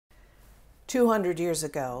200 years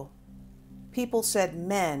ago, people said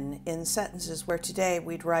men in sentences where today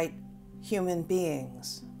we'd write human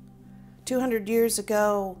beings. 200 years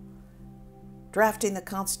ago, drafting the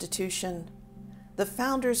Constitution, the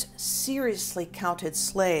founders seriously counted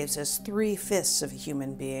slaves as 3/5 of a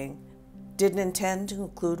human being, didn't intend to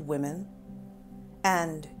include women,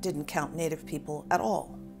 and didn't count Native people at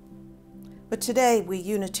all. But today, we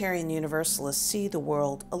Unitarian Universalists see the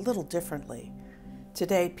world a little differently.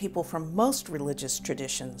 Today, people from most religious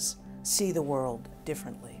traditions see the world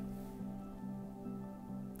differently.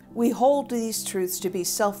 We hold these truths to be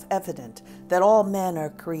self-evident, that all men are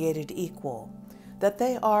created equal, that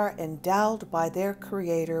they are endowed by their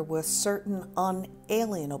Creator with certain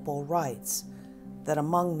unalienable rights, that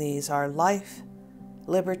among these are life,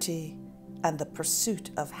 liberty, and the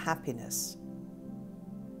pursuit of happiness.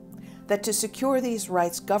 That to secure these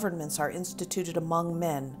rights, governments are instituted among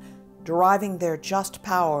men, deriving their just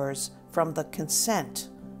powers from the consent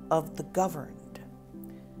of the governed.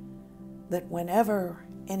 That whenever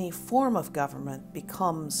any form of government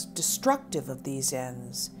becomes destructive of these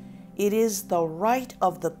ends, it is the right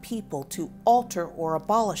of the people to alter or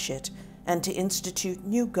abolish it and to institute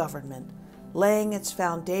new government, laying its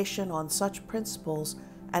foundation on such principles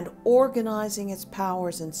and organizing its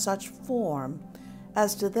powers in such form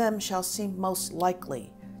as to them shall seem most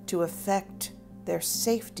likely to effect their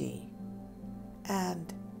safety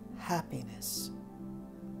and happiness.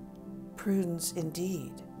 Prudence,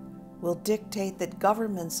 indeed, will dictate that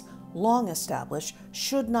governments long established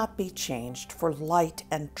should not be changed for light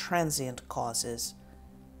and transient causes,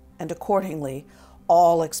 and accordingly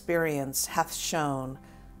all experience hath shown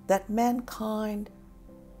that mankind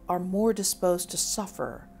are more disposed to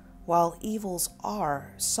suffer while evils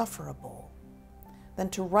are sufferable than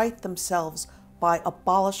to right themselves by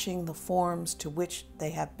abolishing the forms to which they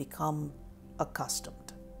have become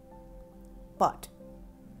accustomed. But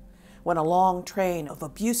when a long train of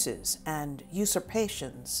abuses and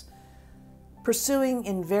usurpations, pursuing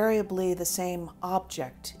invariably the same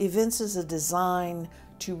object, evinces a design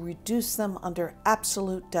to reduce them under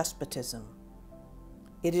absolute despotism,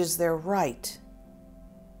 it is their right,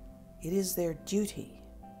 it is their duty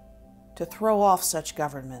to throw off such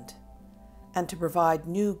government and to provide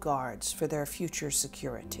new guards for their future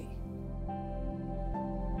security.